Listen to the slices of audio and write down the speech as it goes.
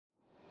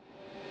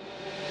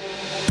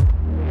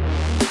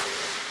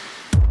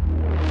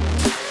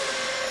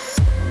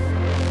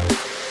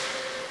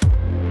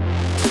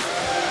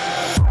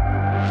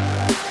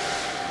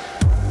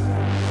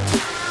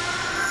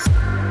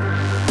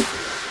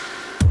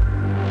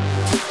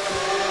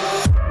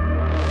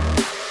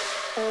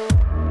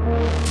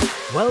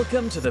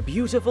Welcome to the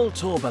beautiful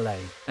Torbole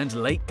and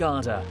Lake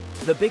Garda,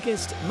 the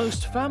biggest,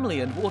 most family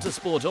and water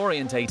sport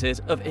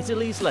orientated of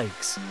Italy's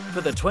lakes,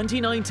 for the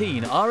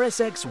 2019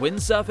 RSX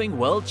Windsurfing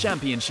World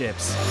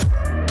Championships.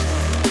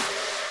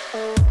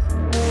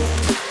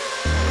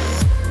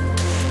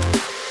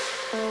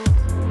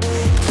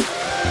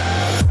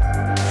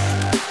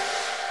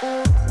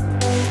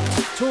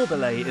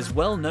 Torbole is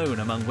well known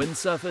among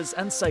windsurfers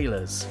and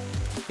sailors.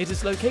 It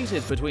is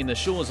located between the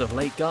shores of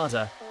Lake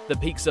Garda, the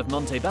peaks of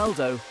Monte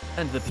Baldo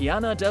and the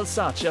Piana del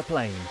Sacia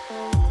plain.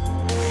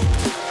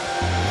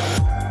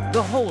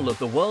 The whole of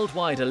the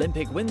worldwide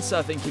Olympic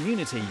windsurfing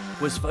community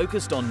was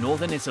focused on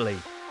northern Italy,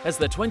 as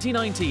the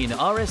 2019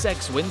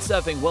 RSX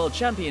Windsurfing World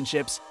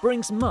Championships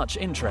brings much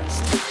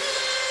interest.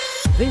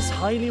 This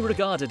highly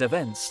regarded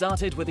event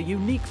started with a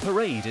unique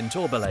parade in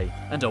Torbole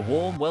and a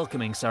warm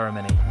welcoming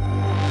ceremony.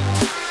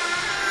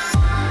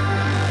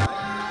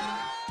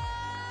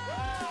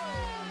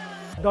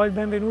 Do il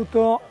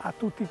benvenuto a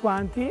tutti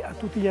quanti, a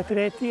tutti gli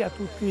atleti, a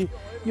tutti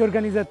gli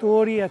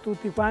organizzatori, a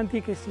tutti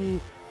quanti che si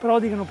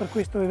prodigano per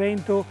questo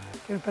evento,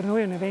 che per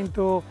noi è un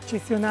evento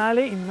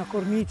eccezionale in una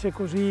cornice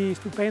così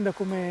stupenda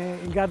come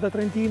il Garda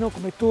Trentino,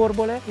 come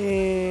Torbole,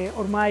 e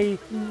ormai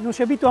non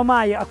si abitua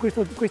mai a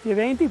questi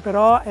eventi,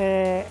 però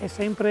è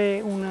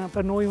sempre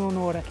per noi un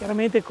onore.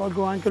 Chiaramente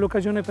colgo anche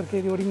l'occasione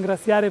perché devo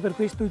ringraziare per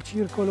questo il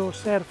circolo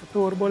Surf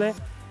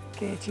Torbole,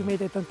 che ci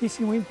mette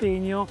tantissimo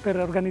impegno per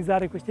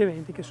organizzare questi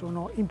eventi che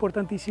sono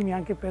importantissimi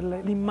anche per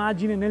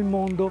l'immagine nel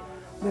mondo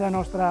della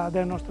nostra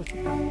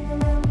città.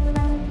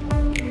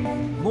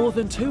 More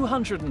than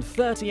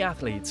 230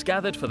 athletes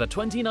gathered for the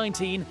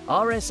 2019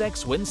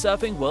 RSX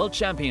Windsurfing World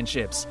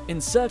Championships in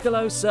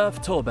Circolo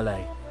Surf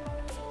Torbole.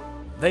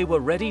 They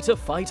were ready to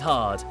fight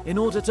hard in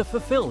order to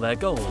fulfill their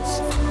goals.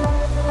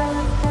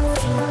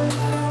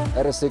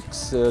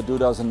 RSX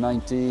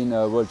 2019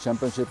 World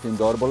Championship in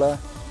Torbole.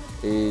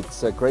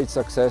 It's a great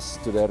success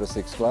to the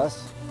RSX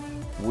class.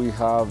 We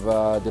have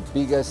the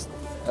biggest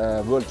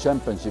World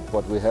Championship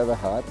what we ever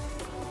had,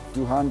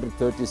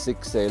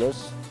 236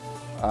 sailors,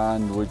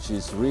 and which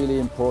is really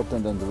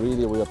important and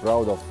really we are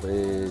proud of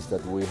is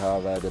that we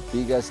have the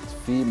biggest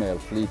female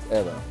fleet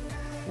ever.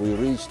 We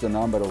reached the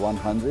number of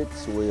 100,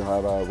 so we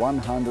have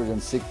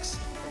 106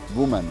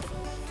 women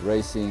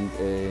racing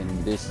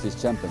in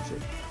this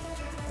championship.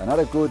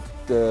 Another good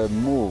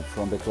move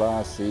from the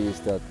class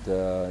is that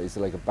it's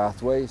like a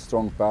pathway,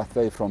 strong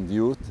pathway from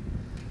youth.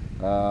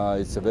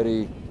 It's a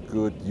very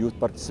good youth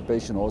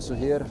participation also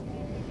here.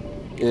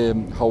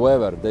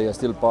 However, they are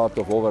still part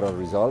of overall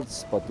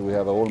results, but we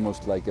have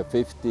almost like a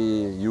 50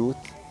 youth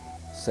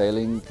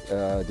sailing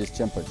this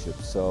championship.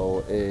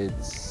 So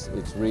it's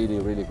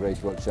really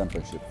great World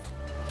Championship.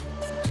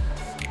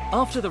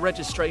 After the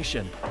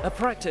registration, a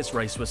practice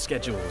race was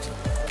scheduled.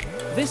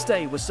 This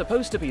day was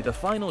supposed to be the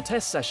final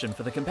test session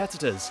for the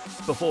competitors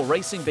before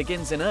racing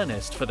begins in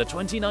earnest for the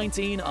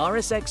 2019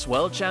 RSX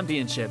World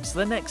Championships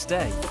the next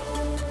day.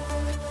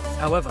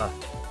 However,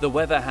 the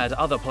weather had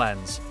other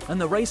plans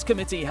and the race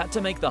committee had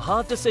to make the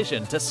hard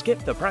decision to skip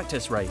the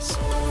practice race.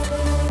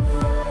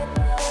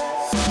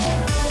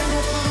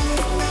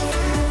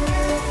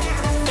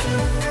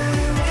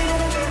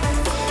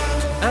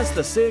 As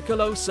the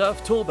Circolo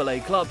Surf Torbole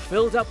Club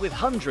filled up with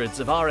hundreds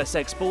of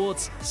RSX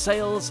boards,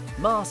 sails,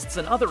 masts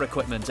and other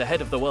equipment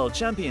ahead of the World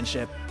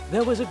Championship,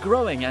 there was a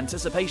growing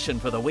anticipation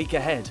for the week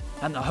ahead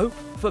and the hope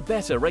for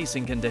better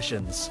racing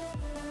conditions.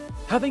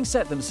 Having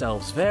set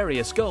themselves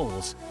various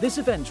goals, this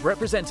event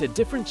represented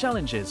different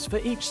challenges for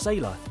each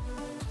sailor.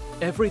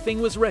 Everything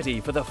was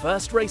ready for the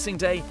first racing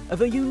day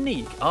of a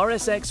unique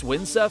RSX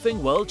Windsurfing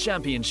World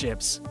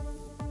Championships.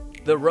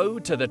 The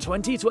road to the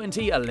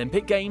 2020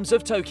 Olympic Games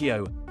of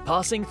Tokyo,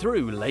 passing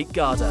through Lake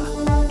Garda.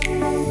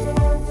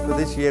 So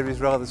this year is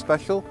rather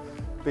special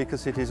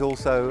because it is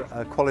also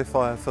a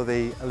qualifier for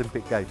the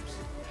Olympic Games,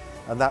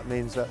 and that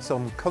means that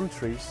some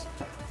countries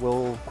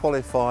will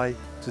qualify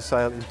to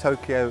sail in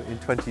Tokyo in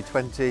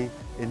 2020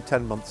 in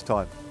 10 months'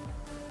 time.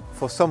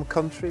 For some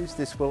countries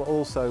this will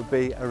also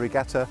be a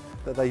regatta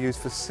that they use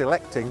for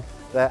selecting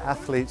their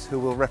athletes who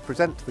will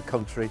represent the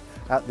country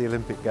at the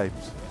Olympic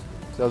Games.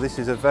 So this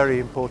is a very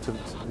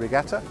important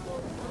regatta.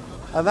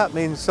 And that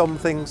means some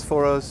things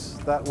for us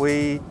that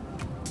we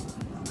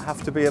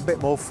have to be a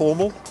bit more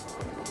formal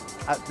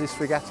at this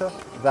regatta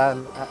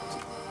than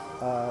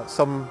at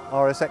some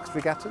RSX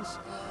regattas.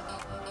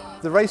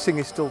 The racing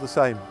is still the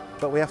same,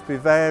 but we have to be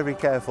very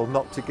careful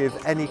not to give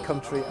any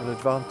country an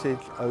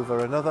advantage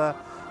over another.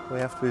 We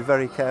have to be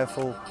very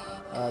careful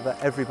that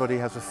everybody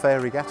has a fair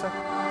regatta.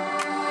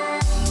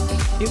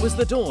 It was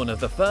the dawn of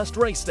the first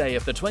race day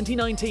of the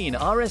 2019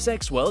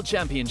 RSX World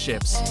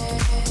Championships.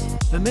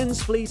 The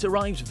men's fleet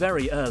arrived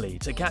very early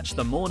to catch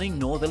the morning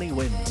northerly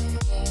wind.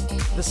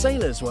 The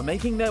sailors were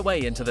making their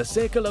way into the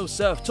Circolo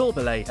Surf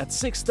Torbole at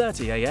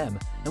 6:30 AM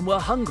and were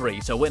hungry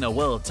to win a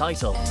world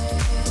title.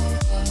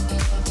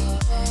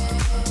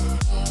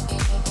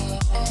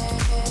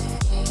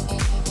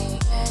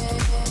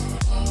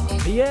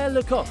 Pierre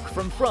Lecoq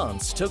from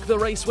France took the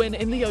race win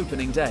in the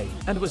opening day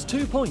and was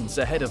 2 points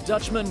ahead of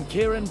Dutchman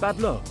Kieran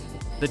Badlot.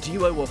 The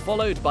duo were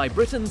followed by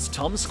Britain's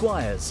Tom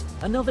Squires,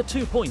 another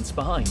 2 points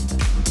behind.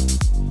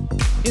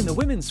 In the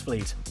women's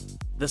fleet,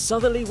 the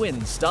southerly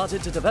winds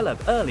started to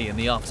develop early in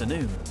the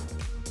afternoon.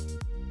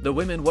 The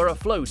women were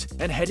afloat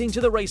and heading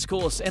to the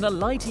racecourse in a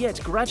light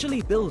yet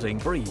gradually building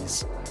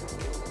breeze.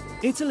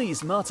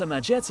 Italy's Marta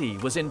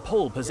Maggetti was in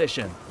pole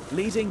position,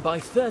 leading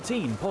by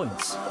 13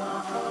 points.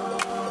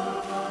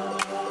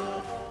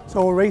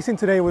 So racing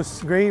today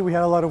was great. We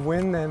had a lot of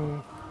wind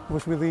and it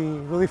was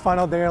really fun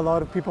out there. A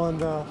lot of people on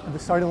the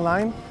starting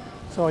line.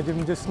 So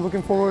I'm just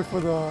looking forward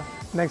for the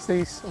next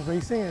days of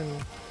racing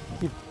and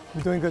keep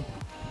doing good.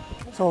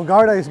 So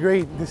Garda is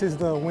great. This is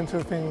the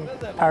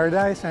windsurfing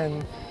paradise,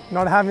 and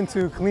not having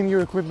to clean your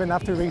equipment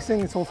after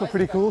racing, it's also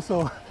pretty cool.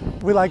 So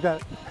we like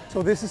that.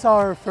 So this is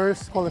our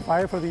first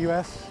qualifier for the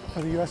US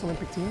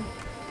Olympic team.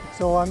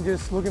 So I'm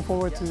just looking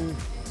forward to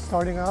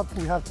starting up.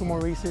 We have 2 more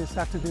races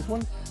after this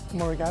one, 2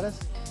 more regattas.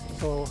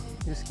 So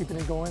just keeping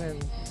it going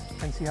and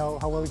see how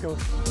well it goes.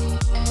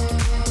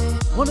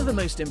 One of the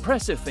most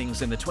impressive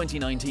things in the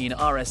 2019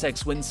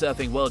 RSX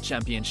Windsurfing World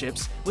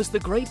Championships was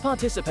the great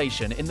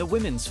participation in the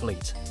women's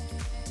fleet.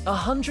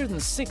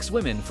 106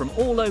 women from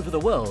all over the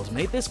world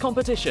made this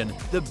competition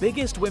the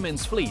biggest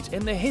women's fleet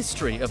in the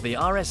history of the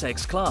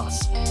RSX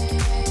class.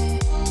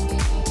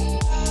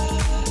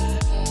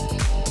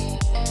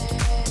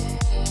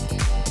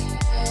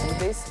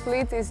 This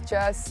fleet is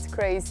just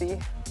crazy.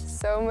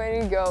 So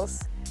many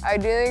girls. I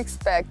didn't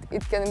expect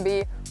it can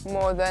be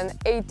more than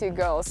 80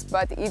 girls,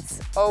 but it's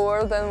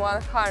over than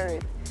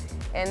 100.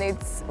 And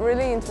it's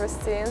really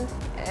interesting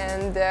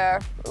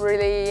and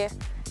really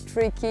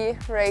tricky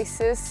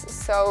races,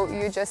 so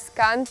you just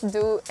can't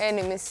do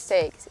any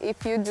mistakes.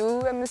 If you do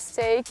a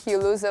mistake, you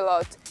lose a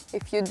lot.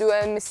 If you do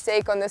a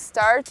mistake on the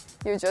start,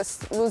 you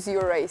just lose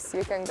your race,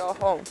 you can go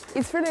home.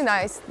 It's really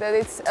nice that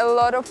it's a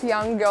lot of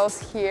young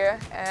girls here,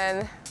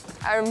 and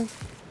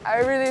I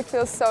really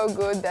feel so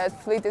good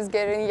that fleet is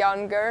getting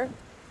younger,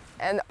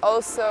 and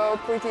also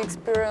pretty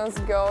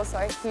experienced girls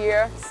are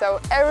here. So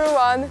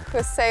everyone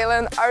who's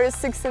sailing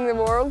RS6 in the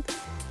world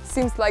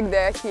seems like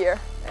they're here,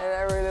 and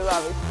I really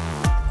love it.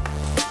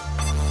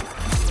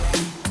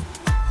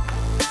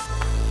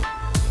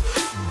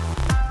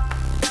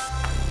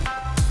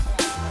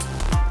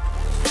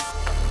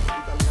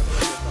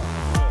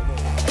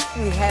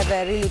 We have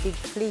a really big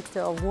fleet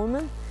of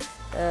women.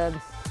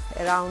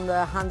 Around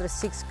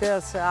 106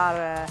 girls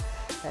are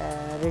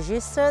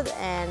registered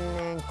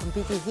and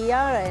competing here,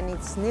 and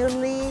it's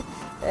nearly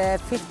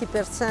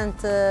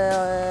 50%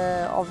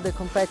 of the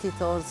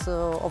competitors,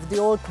 of the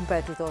old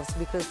competitors,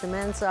 because the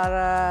men's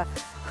are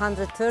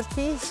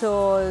 130,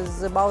 so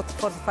it's about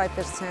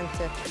 45%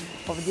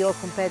 of the old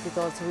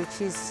competitors,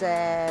 which is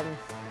a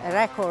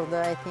record,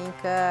 I think,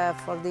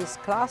 for this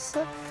class,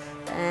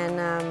 and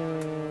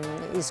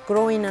it's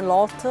growing a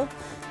lot.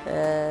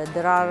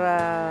 There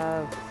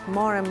are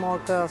more and more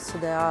girls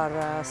that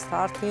are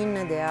starting.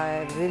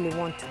 They really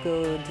want to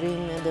go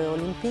dream the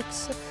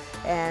Olympics,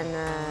 and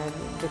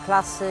the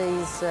class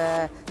is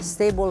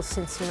stable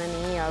since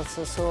many years.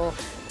 So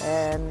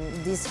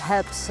this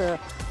helps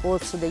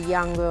also the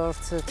young girls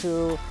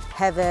to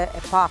have a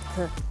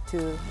path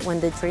to when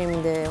they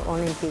dream the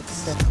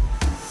Olympics.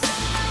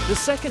 The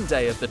second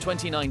day of the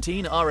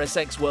 2019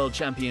 RSX World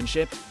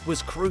Championship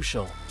was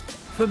crucial.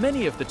 For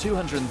many of the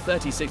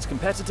 236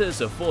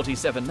 competitors of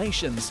 47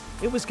 nations,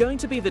 it was going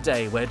to be the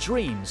day where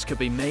dreams could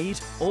be made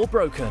or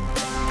broken.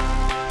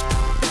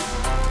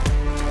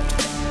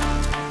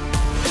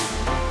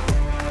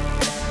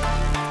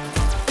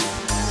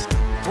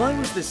 Why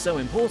was this so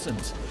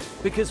important?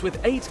 Because with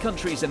 8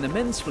 countries in the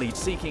men's fleet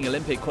seeking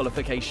Olympic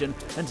qualification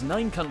and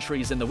 9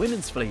 countries in the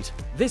women's fleet,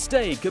 this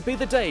day could be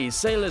the day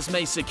sailors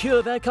may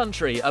secure their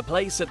country a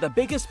place at the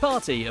biggest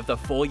party of the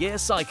 4-year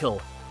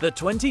cycle, the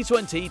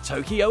 2020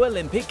 Tokyo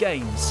Olympic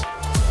Games.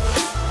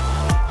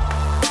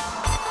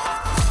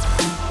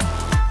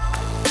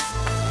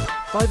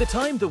 By the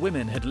time the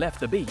women had left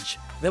the beach,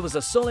 there was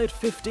a solid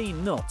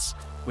 15 knots,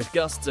 with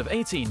gusts of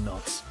 18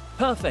 knots.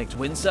 Perfect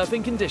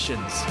windsurfing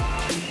conditions.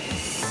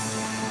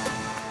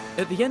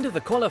 At the end of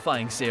the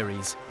qualifying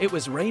series, it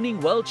was reigning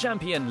world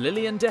champion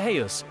Lilian de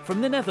Heus from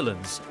the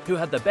Netherlands who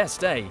had the best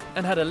day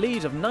and had a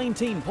lead of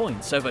 19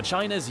 points over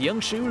China's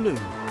Yongshu Lu.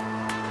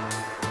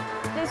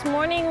 This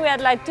morning we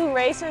had like 2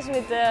 races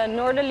with the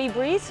northerly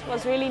breeze. It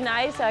was really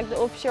nice, like the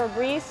offshore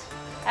breeze.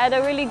 I had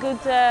a really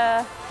good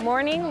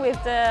morning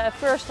with the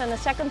first and the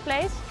second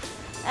place.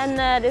 And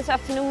this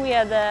afternoon we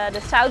had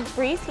the south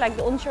breeze, like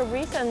the onshore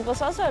breeze, and it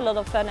was also a lot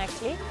of fun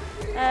actually.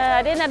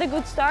 I didn't have a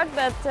good start,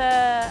 but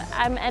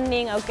I'm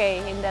ending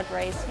okay in that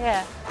race,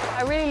 yeah.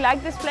 I really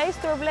like this place,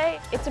 Torbay.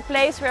 It's a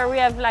place where we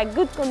have like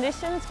good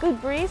conditions, good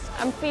breeze.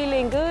 I'm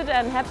feeling good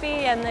and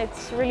happy, and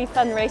it's really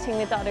fun racing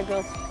with the other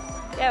girls.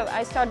 Yeah,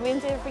 I start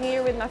windsurfing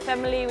here with my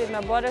family, with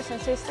my brothers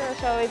and sisters,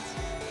 so it's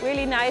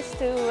really nice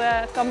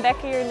to come back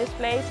here in this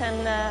place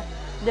and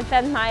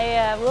defend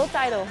my world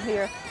title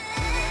here.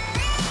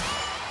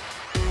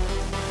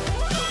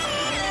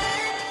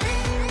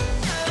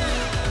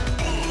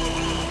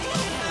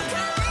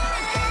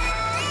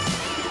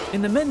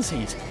 In the men's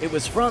heat, it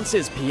was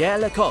France's Pierre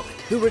Lecoq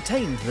who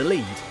retained the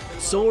lead,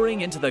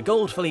 soaring into the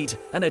gold fleet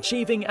and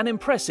achieving an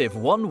impressive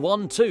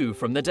 1-1-2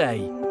 from the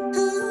day.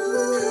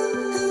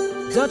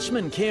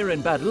 Dutchman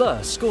Kieran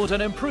Badler scored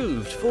an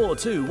improved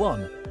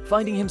 4-2-1,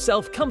 finding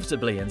himself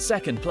comfortably in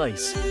second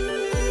place.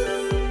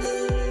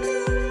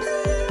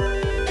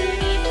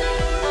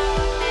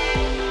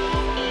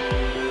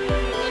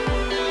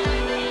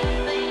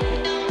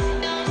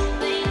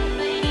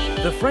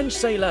 The French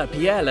sailor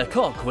Pierre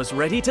Lecoq was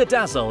ready to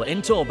dazzle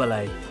in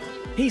Torbelley.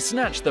 He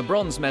snatched the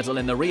bronze medal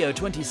in the Rio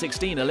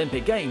 2016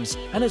 Olympic Games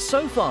and has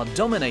so far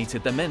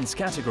dominated the men's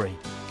category.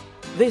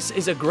 This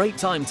is a great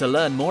time to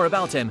learn more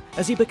about him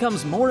as he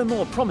becomes more and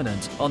more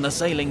prominent on the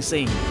sailing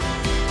scene.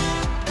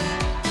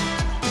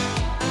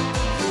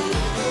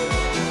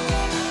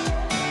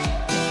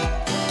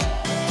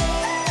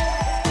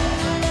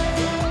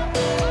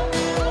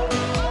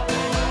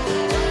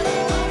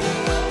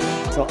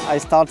 So I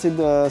started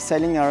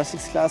sailing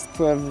RS6 class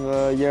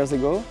 12 years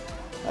ago.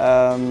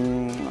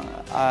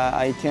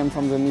 I came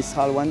from the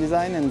Mistral 1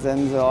 design, and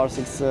then the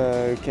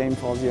R6 came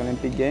for the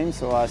Olympic Games.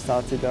 So I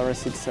started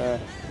RS6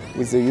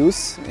 with the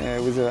youth,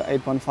 with the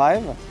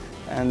 8.5,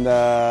 and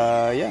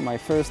yeah,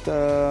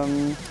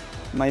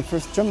 my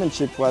first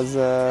championship was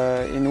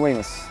in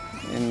Weymouth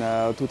in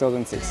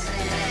 2006.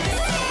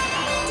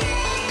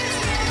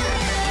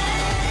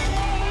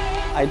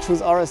 I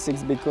chose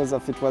RS6 because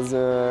of it was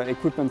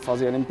equipment for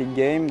the Olympic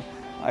game.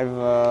 I've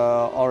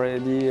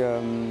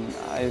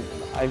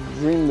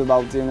dreamed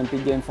about the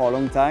Olympic game for a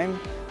long time,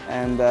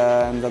 and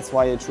that's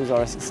why I chose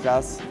RS6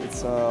 class.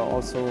 It's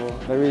also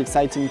very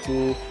exciting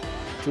to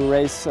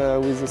race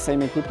with the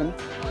same equipment.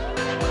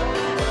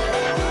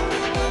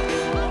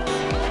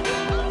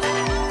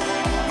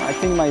 I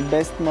think my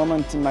best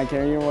moment in my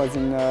career was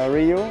in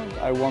Rio.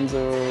 I won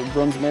the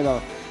bronze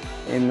medal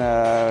in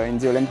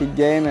the Olympic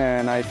game,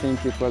 and I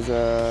think it was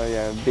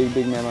a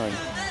big memory.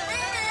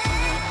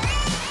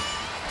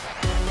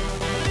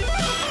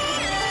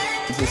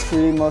 The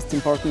three most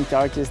important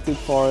characteristics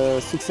for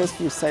a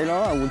successful sailor,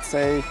 I would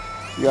say,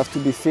 you have to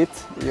be fit,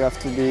 you have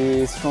to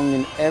be strong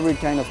in every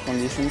kind of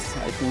conditions.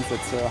 I think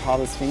that's the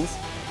hardest things,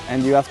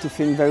 and you have to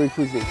think very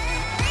quickly.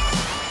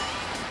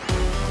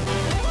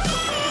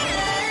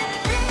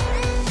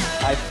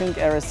 I think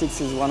RS6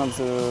 is one of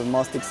the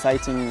most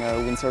exciting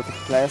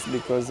windsurfing class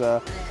because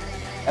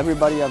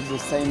everybody has the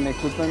same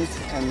equipment,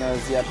 and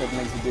the athlete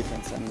makes a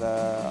difference, and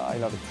I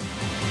love it.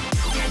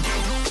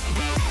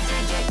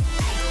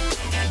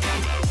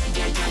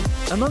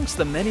 Amongst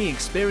the many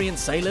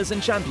experienced sailors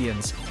and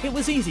champions, it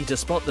was easy to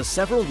spot the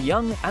several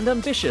young and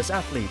ambitious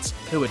athletes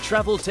who had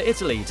travelled to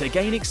Italy to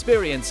gain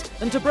experience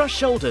and to brush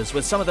shoulders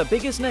with some of the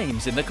biggest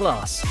names in the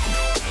class.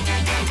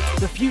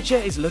 The future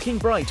is looking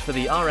bright for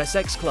the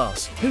RSX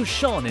class, who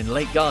shone in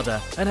Lake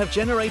Garda and have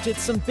generated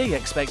some big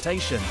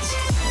expectations.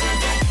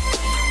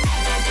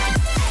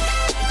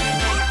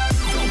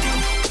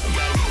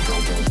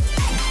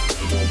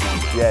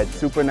 Yeah, it's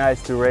super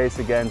nice to race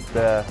against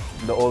the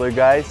older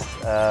guys.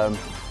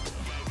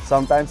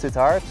 Sometimes it's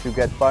hard, you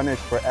get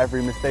punished for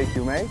every mistake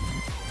you make.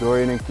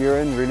 Dorian and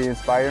Kieran really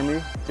inspire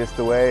me, just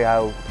the way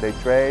how they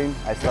train.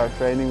 I started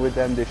training with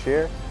them this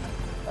year,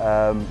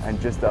 and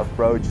just the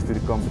approach to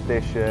the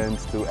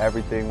competitions, to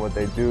everything what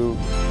they do.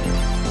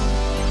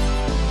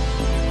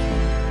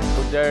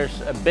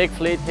 There's a big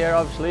fleet here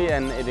obviously,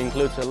 and it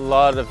includes a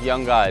lot of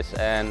young guys,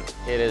 and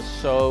it is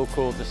so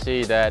cool to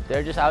see that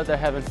they're just out there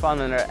having fun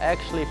and they're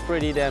actually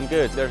pretty damn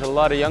good. There's a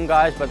lot of young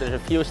guys, but there's a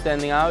few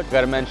standing out.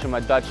 Gotta mention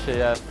my Dutch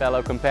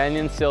fellow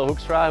companion, Sil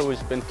Hoekstra,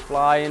 who's been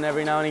flying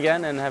every now and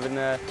again and having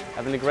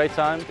a great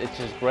time. It's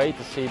just great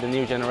to see the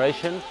new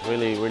generation.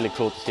 Really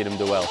cool to see them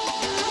do well.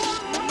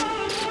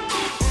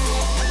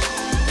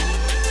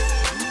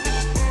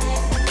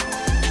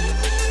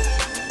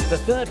 The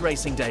third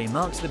racing day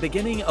marked the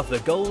beginning of the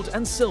gold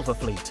and silver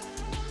fleet.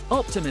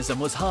 Optimism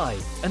was high,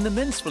 and the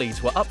men's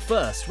fleet were up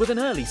first with an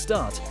early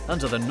start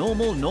under the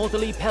normal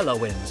northerly Pella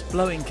wind,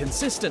 blowing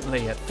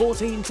consistently at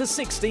 14 to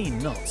 16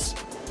 knots.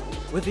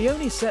 With the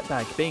only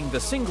setback being the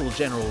single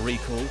general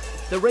recall,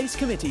 the race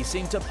committee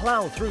seemed to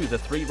plough through the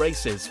three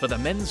races for the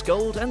men's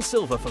gold and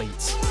silver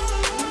fleets.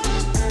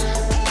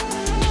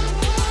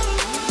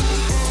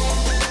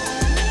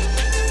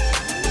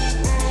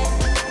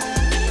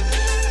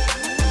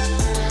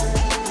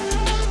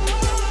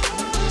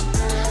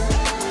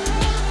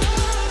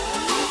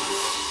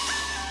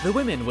 The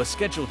women were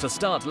scheduled to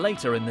start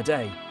later in the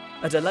day,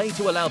 a delay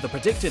to allow the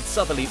predicted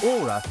southerly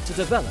aura to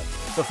develop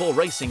before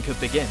racing could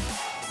begin.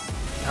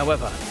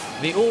 However,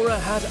 the aura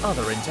had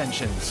other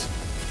intentions.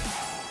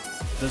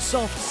 The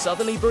soft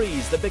southerly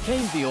breeze that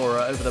became the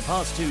aura over the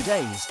past 2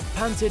 days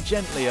panted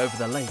gently over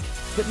the lake,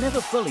 but never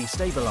fully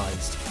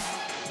stabilised.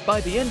 By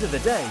the end of the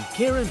day,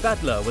 Kieran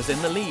Badler was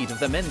in the lead of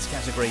the men's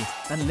category,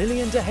 and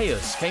Lilian de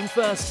Heus came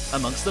first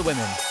amongst the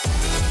women.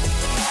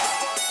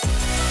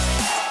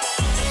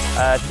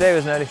 Today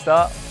was an early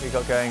start. We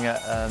got going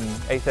at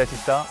 8:30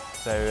 start,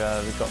 so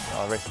we got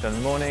our race done in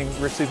the morning.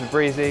 We're super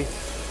breezy.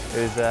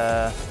 It was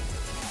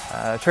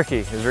Tricky,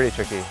 it was really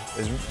tricky. It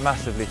was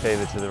massively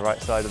favoured to the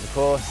right side of the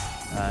course,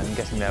 and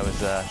getting there was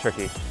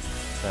tricky.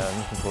 So I'm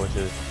looking forward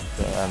to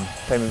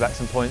claiming back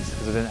some points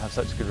because I didn't have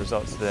such good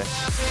results today.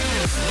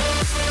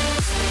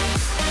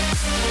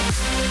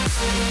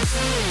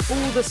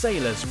 All the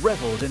sailors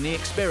revelled in the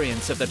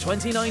experience of the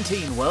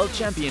 2019 World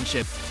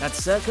Championship at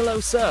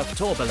Circulo Surf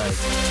Torbelay.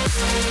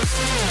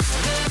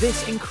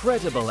 This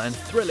incredible and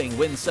thrilling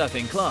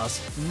windsurfing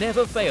class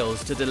never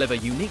fails to deliver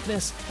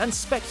uniqueness and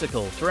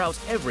spectacle throughout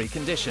every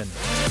condition.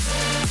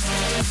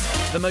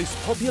 The most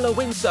popular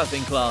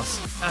windsurfing class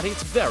at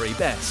its very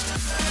best.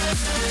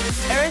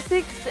 Aero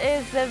 6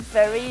 is a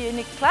very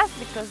unique class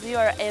because you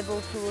are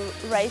able to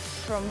race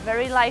from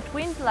very light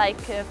wind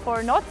like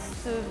 4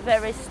 knots to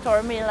very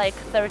stormy like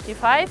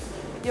 35.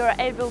 You are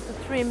able to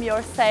trim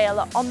your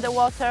sail on the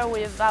water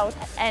without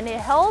any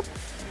help,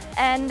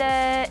 and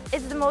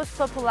it's the most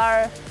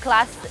popular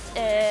class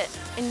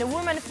in the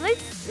women fleet.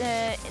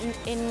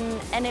 In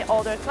any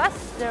other class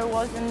there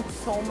wasn't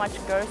so much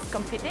girls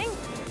competing.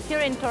 Here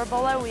in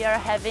Torbelay we are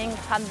having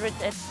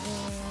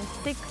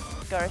 106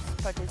 girls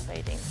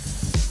participating.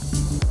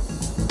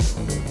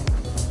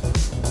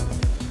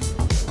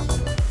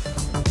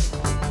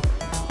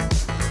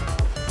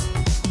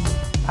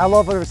 I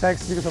love Aero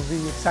 6 because of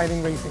the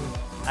exciting racing.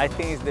 I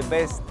think it's the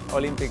best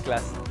Olympic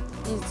class.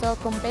 It's so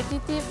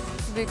competitive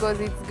because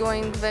it's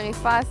going very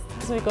fast.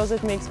 It's because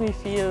it makes me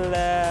feel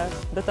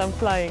that I'm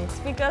flying. It's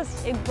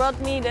because it brought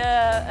me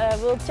the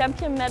World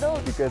Champion medal.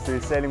 Because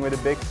we're sailing with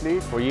a big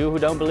fleet. For you who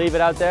don't believe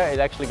it out there, it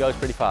actually goes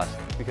pretty fast.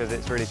 Because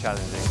it's really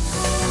challenging.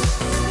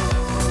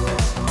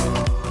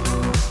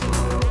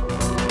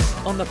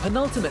 On the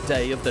penultimate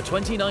day of the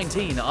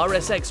 2019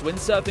 RSX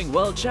Windsurfing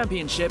World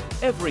Championship,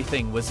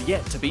 everything was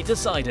yet to be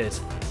decided.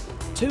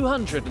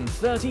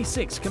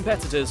 236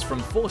 competitors from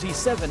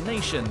 47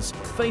 nations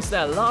face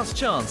their last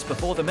chance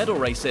before the medal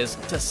races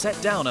to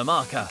set down a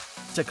marker,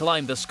 to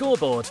climb the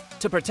scoreboard,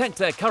 to protect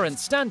their current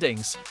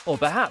standings, or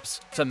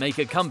perhaps to make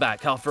a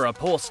comeback after a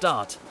poor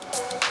start.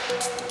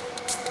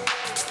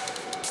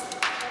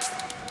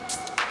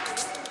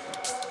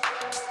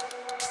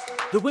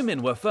 The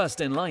women were first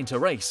in line to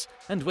race,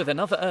 and with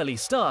another early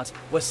start,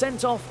 were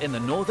sent off in the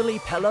northerly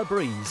Pella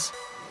breeze.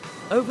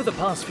 Over the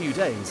past few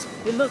days,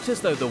 it looked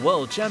as though the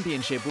World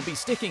Championship would be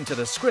sticking to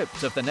the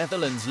script of the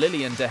Netherlands'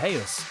 Lilian de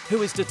Heus,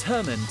 who is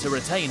determined to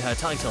retain her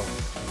title.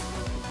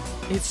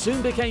 It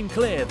soon became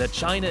clear that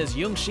China's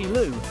Yongxi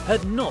Lu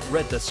had not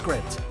read the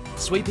script,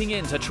 sweeping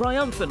in to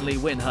triumphantly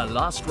win her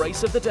last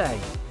race of the day.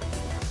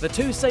 The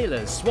two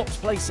sailors swapped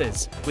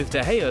places, with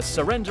de Heus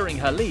surrendering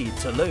her lead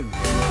to Lu.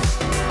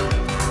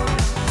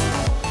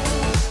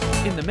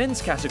 In the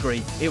men's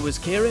category, it was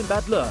Kieran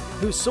Badler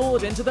who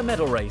soared into the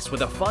medal race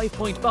with a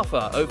 5-point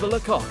buffer over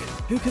Lecoq,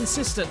 who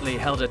consistently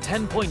held a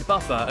 10-point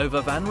buffer over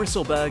Van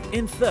Rysselberg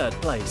in third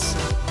place.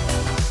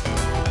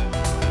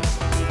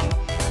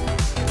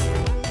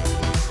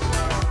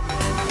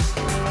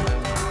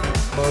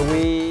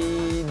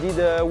 We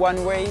did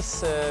one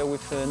race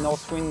with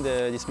north wind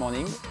this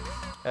morning.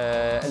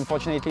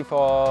 Unfortunately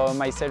for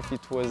myself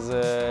it was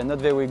not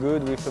very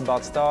good with a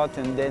bad start,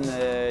 and then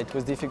it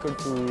was difficult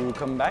to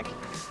come back.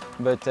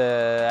 But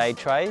I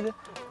tried,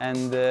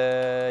 and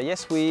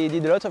yes, we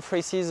did a lot of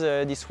races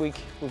this week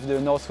with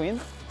the north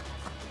wind.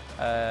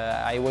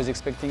 I was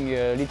expecting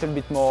a little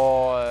bit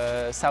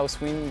more south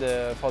wind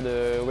for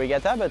the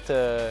regatta, but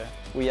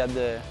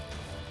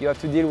you have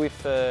to deal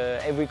with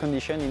every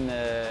condition in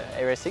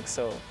Aero 6,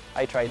 so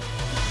I tried.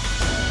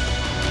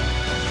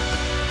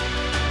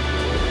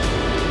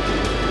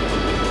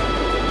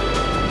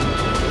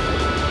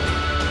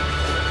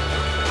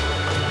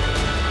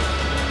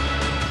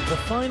 The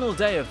final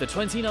day of the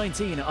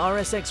 2019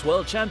 RSX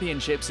World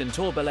Championships in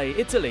Torbelay,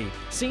 Italy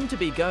seemed to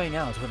be going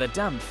out with a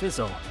damp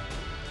fizzle.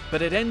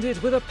 But it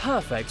ended with a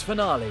perfect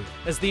finale,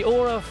 as the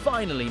Aura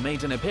finally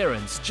made an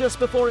appearance just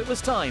before it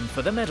was time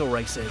for the medal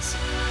races.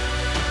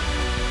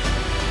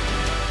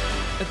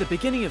 At the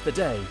beginning of the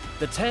day,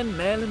 the 10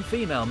 male and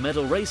female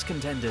medal race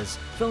contenders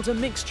felt a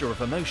mixture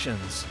of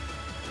emotions.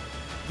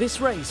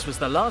 This race was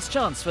the last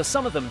chance for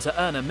some of them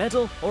to earn a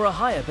medal or a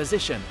higher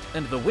position,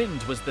 and the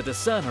wind was the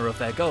discerner of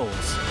their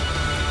goals.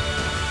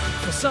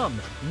 For some,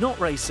 not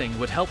racing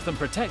would help them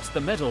protect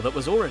the medal that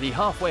was already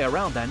halfway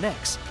around their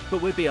necks,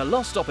 but would be a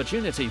lost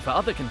opportunity for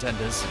other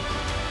contenders.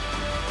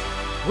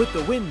 Would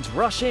the wind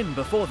rush in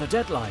before the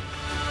deadline?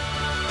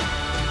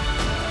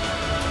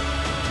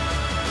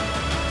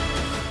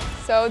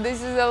 So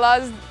this is the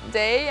last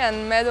day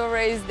and medal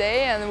race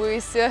day, and we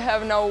still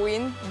have no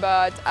wind,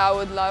 but I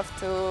would love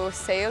to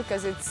sail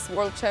because it's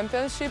World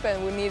Championship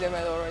and we need a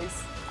medal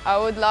race. I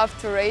would love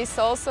to race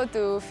also,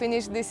 to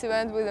finish this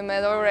event with a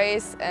medal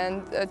race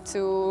and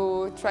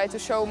to try to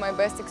show my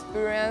best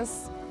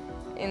experience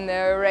in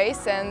the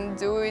race and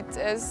do it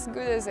as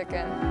good as I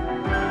can.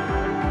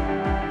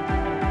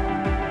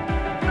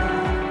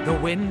 The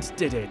wind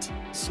did it,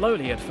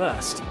 slowly at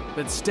first,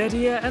 but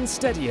steadier and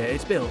steadier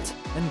it built,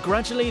 and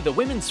gradually the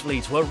women's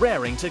fleet were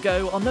raring to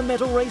go on the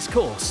medal race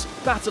course,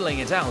 battling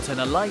it out in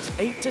a light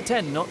 8 to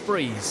 10 knot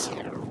breeze.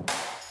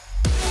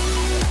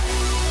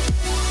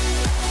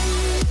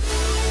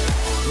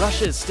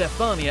 Russia's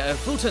Stefania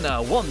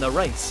Efutuna won the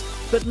race,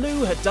 but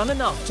Lou had done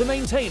enough to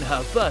maintain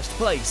her first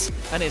place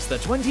and is the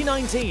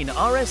 2019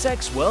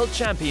 RSX World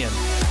Champion.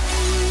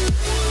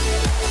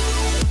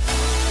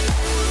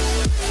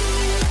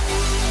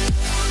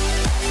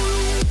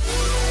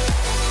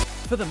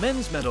 For the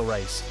men's medal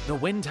race, the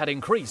wind had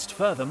increased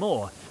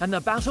furthermore, and the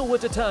battle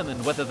would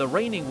determine whether the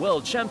reigning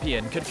world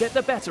champion could get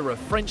the better of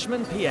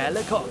Frenchman Pierre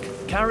Lecoq,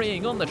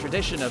 carrying on the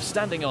tradition of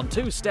standing on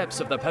 2 steps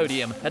of the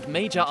podium at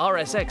major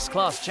RSX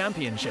class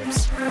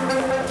championships.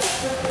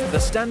 The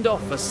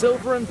standoff for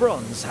silver and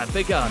bronze had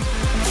begun.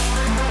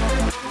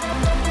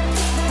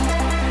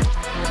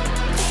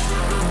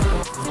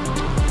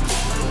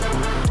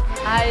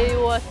 I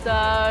was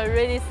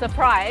really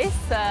surprised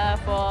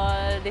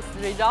for this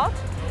result.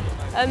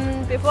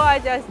 Before I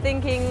just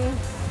thinking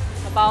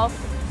about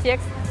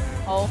 6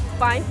 or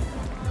 5.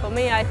 For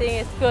me, I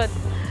think it's good.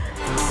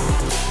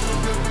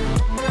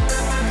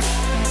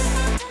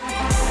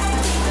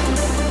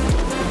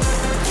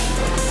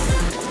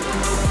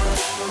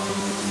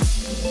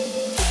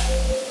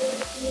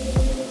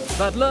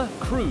 Badler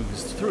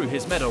cruised through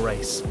his medal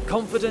race,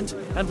 confident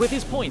and with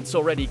his points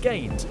already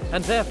gained,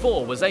 and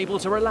therefore was able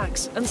to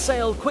relax and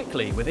sail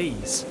quickly with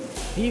ease.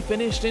 He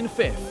finished in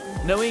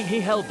 5th, knowing he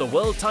held the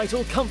world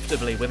title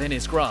comfortably within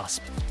his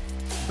grasp.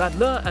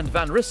 Badler and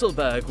Van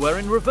Rysselberghe were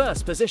in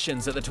reverse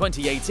positions at the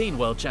 2018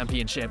 World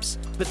Championships,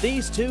 but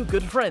these two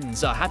good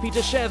friends are happy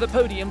to share the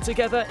podium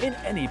together in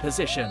any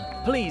position,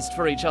 pleased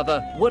for each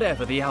other,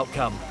 whatever the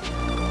outcome.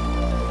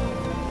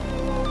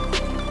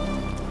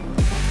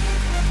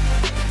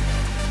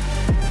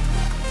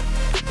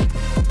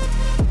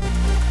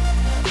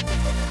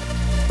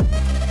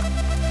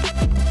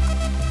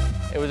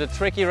 It was a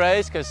tricky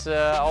race because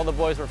all the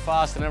boys were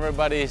fast and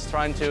everybody's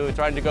trying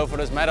to go for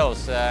those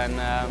medals. And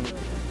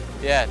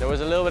yeah, there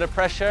was a little bit of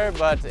pressure,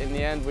 but in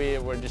the end we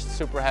were just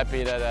super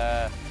happy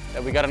that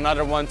we got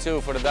another one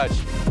too for the Dutch.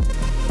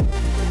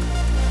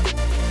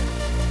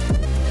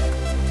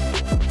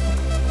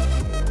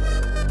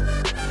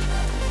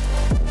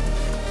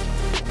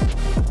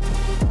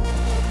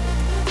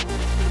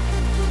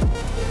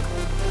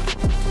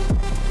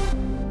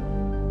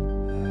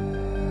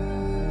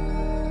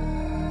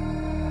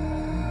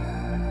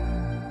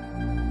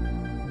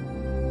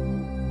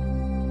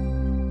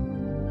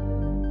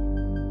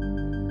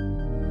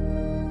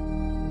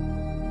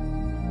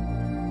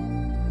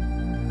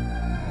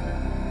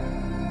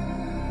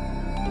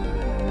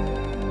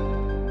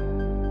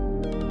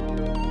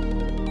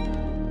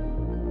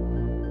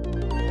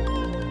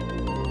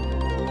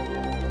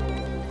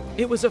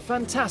 It was a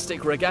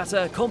fantastic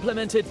regatta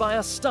complemented by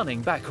a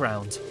stunning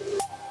background.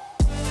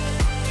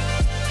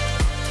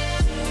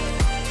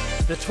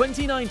 The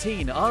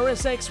 2019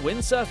 RSX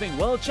Windsurfing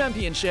World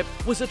Championship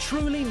was a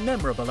truly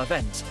memorable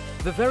event.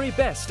 The very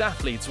best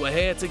athletes were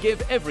here to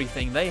give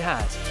everything they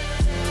had.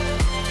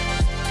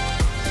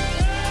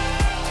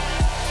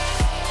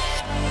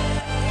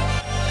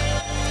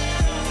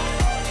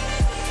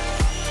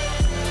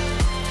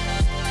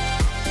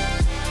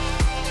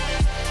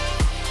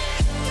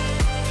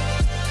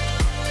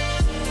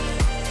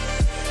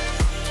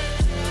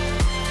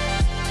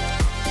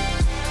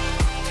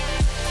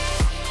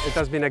 It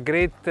has been a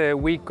great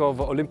week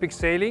of Olympic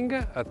sailing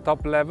at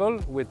top level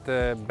with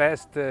the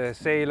best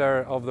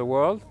sailor of the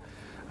world,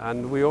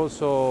 and we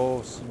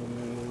also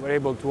were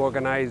able to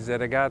organize a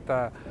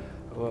regatta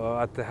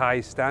at a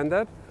high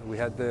standard. We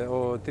had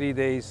 3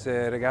 days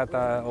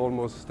regatta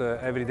almost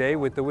every day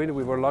with the wind.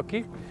 We were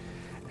lucky,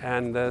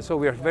 and so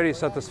we are very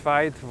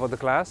satisfied for the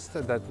class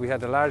that we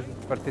had a large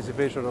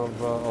participation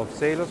of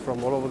sailors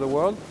from all over the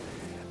world,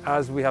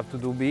 as we have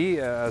to be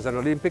as an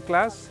Olympic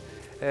class.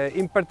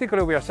 In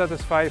particular, we are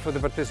satisfied for the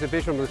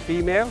participation of the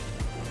female.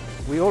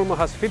 We almost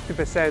have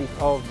 50%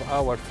 of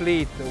our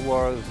fleet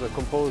was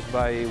composed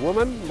by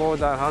women, more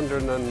than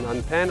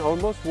 110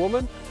 almost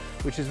women,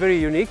 which is very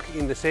unique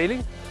in the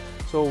sailing.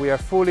 So we are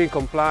fully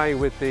complying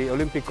with the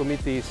Olympic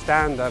Committee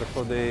standard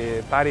for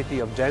the parity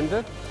of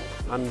gender.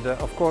 And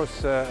of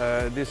course,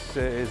 this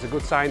is a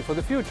good sign for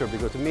the future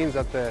because it means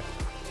that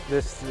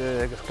this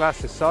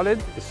class is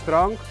solid, is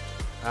strong,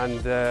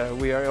 and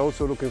we are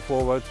also looking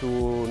forward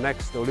to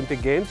next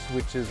Olympic Games,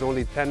 which is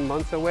only 10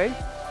 months away.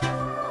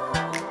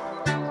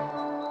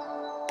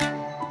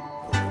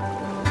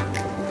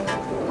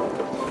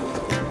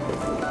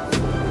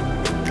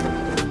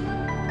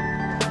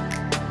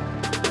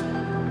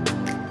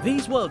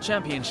 These World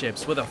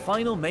Championships were the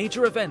final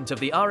major event of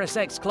the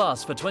RSX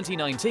class for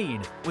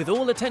 2019, with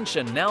all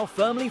attention now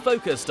firmly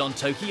focused on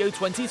Tokyo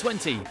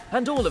 2020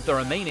 and all of the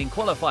remaining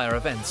qualifier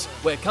events,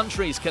 where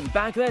countries can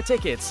bag their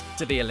tickets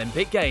to the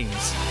Olympic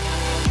Games.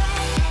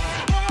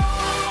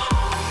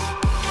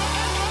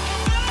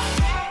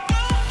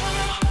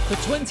 The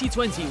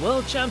 2020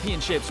 World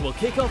Championships will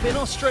kick off in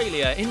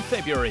Australia in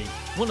February,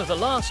 one of the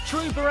last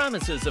true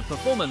barometers of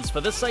performance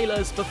for the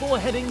sailors before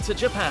heading to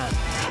Japan.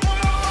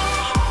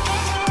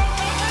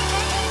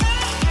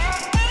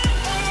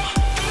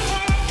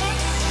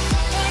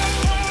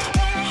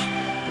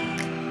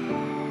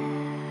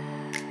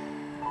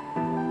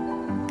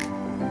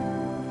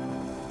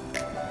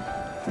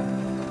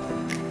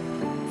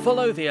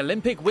 Follow the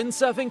Olympic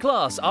windsurfing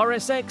class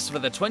RSX for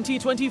the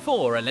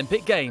 2024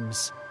 Olympic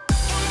Games.